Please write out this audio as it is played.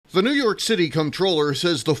The New York City Comptroller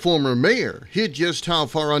says the former mayor hid just how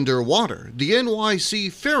far underwater the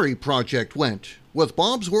NYC Ferry project went. With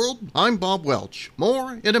Bob's World, I'm Bob Welch.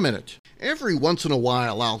 More in a minute. Every once in a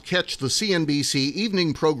while, I'll catch the CNBC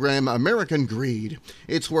evening program American Greed.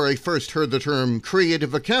 It's where I first heard the term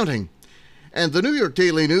creative accounting. And the New York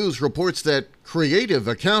Daily News reports that creative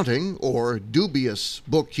accounting, or dubious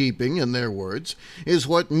bookkeeping in their words, is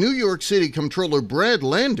what New York City Comptroller Brad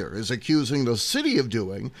Lander is accusing the city of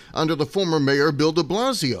doing under the former mayor Bill de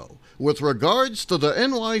Blasio with regards to the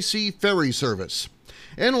NYC Ferry service.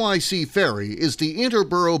 NYC Ferry is the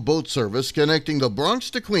interborough boat service connecting the Bronx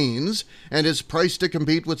to Queens and is priced to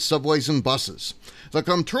compete with subways and buses. The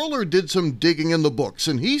comptroller did some digging in the books,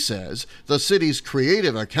 and he says the city's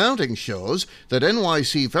creative accounting shows that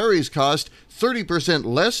NYC ferries cost 30%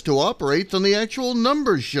 less to operate than the actual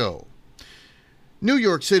numbers show. New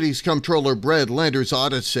York City's Comptroller Brad Lander's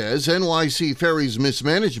audit says NYC Ferry's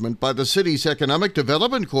mismanagement by the city's Economic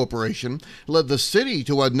Development Corporation led the city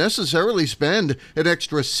to unnecessarily spend an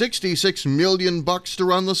extra $66 million to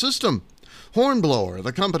run the system. Hornblower,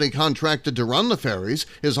 the company contracted to run the ferries,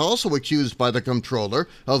 is also accused by the comptroller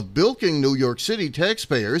of bilking New York City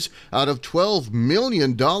taxpayers out of $12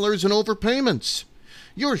 million in overpayments.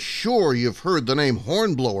 You're sure you've heard the name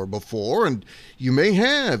Hornblower before, and you may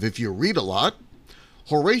have if you read a lot.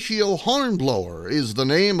 Horatio Hornblower is the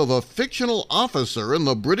name of a fictional officer in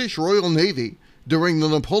the British Royal Navy during the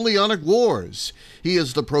Napoleonic Wars. He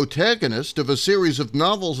is the protagonist of a series of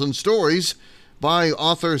novels and stories by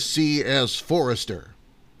author C.S. Forester.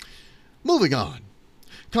 Moving on.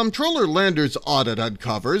 Comptroller Lander's audit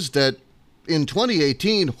uncovers that in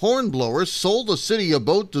 2018, Hornblower sold the city a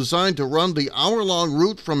boat designed to run the hour-long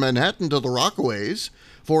route from Manhattan to the Rockaways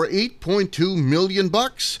for $8.2 million.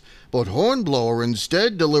 But Hornblower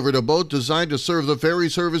instead delivered a boat designed to serve the ferry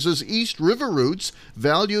service's East River routes,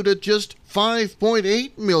 valued at just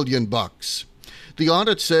 $5.8 million. The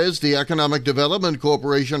audit says the Economic Development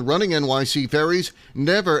Corporation running NYC Ferries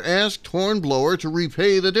never asked Hornblower to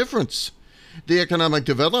repay the difference. The Economic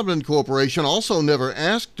Development Corporation also never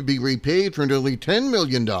asked to be repaid for nearly $10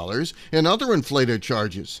 million in other inflated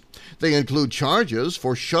charges. They include charges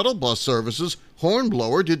for shuttle bus services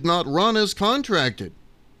Hornblower did not run as contracted.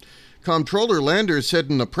 Comptroller Lander said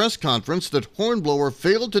in a press conference that Hornblower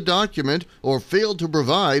failed to document or failed to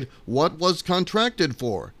provide what was contracted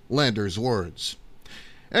for, Lander's words.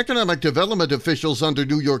 Economic development officials under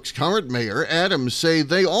New York's current mayor, Adams, say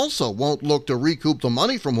they also won't look to recoup the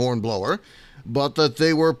money from Hornblower, but that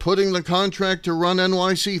they were putting the contract to run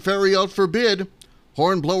NYC Ferry out for bid.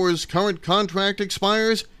 Hornblower's current contract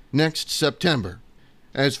expires next September.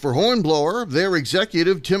 As for Hornblower, their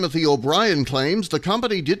executive Timothy O'Brien claims the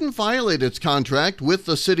company didn't violate its contract with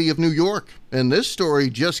the City of New York. And this story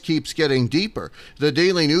just keeps getting deeper. The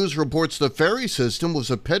Daily News reports the ferry system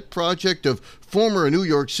was a pet project of former New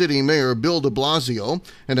York City Mayor Bill de Blasio,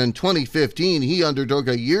 and in 2015 he undertook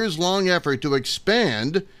a years-long effort to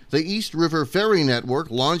expand the East River Ferry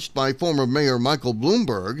network launched by former Mayor Michael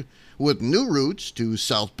Bloomberg, with new routes to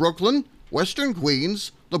South Brooklyn, Western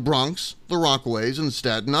Queens, the Bronx, the Rockaways, and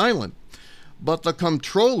Staten Island. But the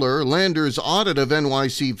comptroller Lander's audit of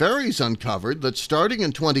NYC Ferries uncovered that starting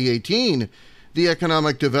in 2018, the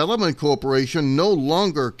Economic Development Corporation no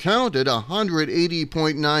longer counted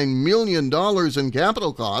 $180.9 million in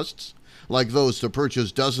capital costs, like those to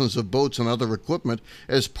purchase dozens of boats and other equipment,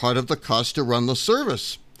 as part of the cost to run the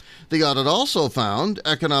service. The audit also found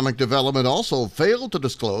Economic Development also failed to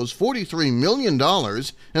disclose $43 million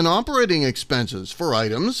in operating expenses for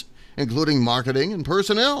items, including marketing and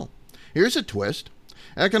personnel. Here's a twist.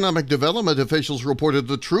 Economic Development officials reported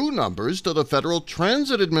the true numbers to the Federal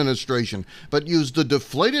Transit Administration, but used the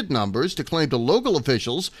deflated numbers to claim to local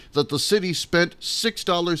officials that the city spent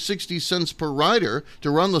 $6.60 per rider to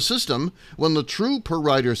run the system, when the true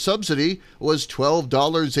per-rider subsidy was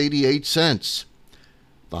 $12.88.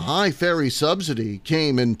 The high ferry subsidy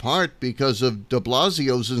came in part because of de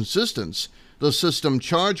Blasio's insistence the system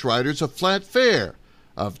charged riders a flat fare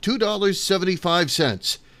of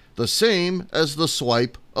 $2.75, the same as the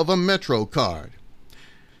swipe of a Metro card.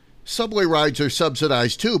 Subway rides are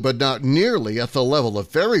subsidized too, but not nearly at the level of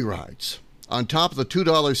ferry rides. On top of the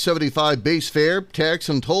 $2.75 base fare, tax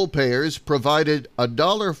and toll payers provided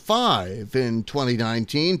 $1.05 in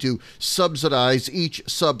 2019 to subsidize each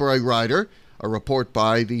subway rider, a report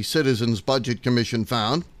by the Citizens Budget Commission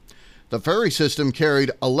found. The ferry system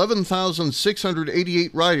carried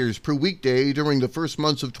 11,688 riders per weekday during the first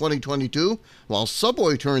months of 2022, while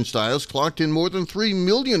subway turnstiles clocked in more than 3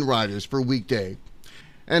 million riders per weekday.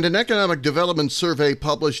 And an economic development survey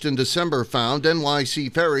published in December found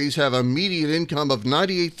NYC ferries have a median income of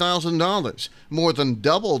 $98,000, more than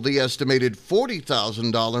double the estimated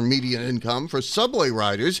 $40,000 median income for subway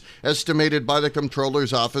riders estimated by the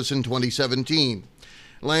Comptroller's Office in 2017.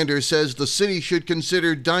 Landers says the city should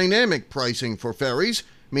consider dynamic pricing for ferries,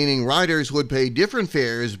 meaning riders would pay different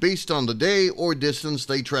fares based on the day or distance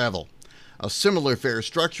they travel. A similar fare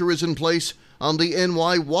structure is in place on the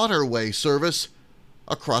NY Waterway service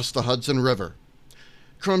across the Hudson River.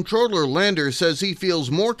 Comptroller Landers says he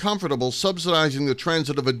feels more comfortable subsidizing the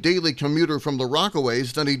transit of a daily commuter from the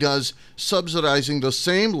Rockaways than he does subsidizing the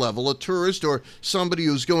same level a tourist or somebody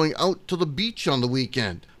who's going out to the beach on the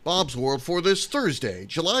weekend. Bob's World for this Thursday,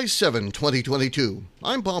 July 7, 2022.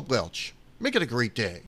 I'm Bob Welch. Make it a great day.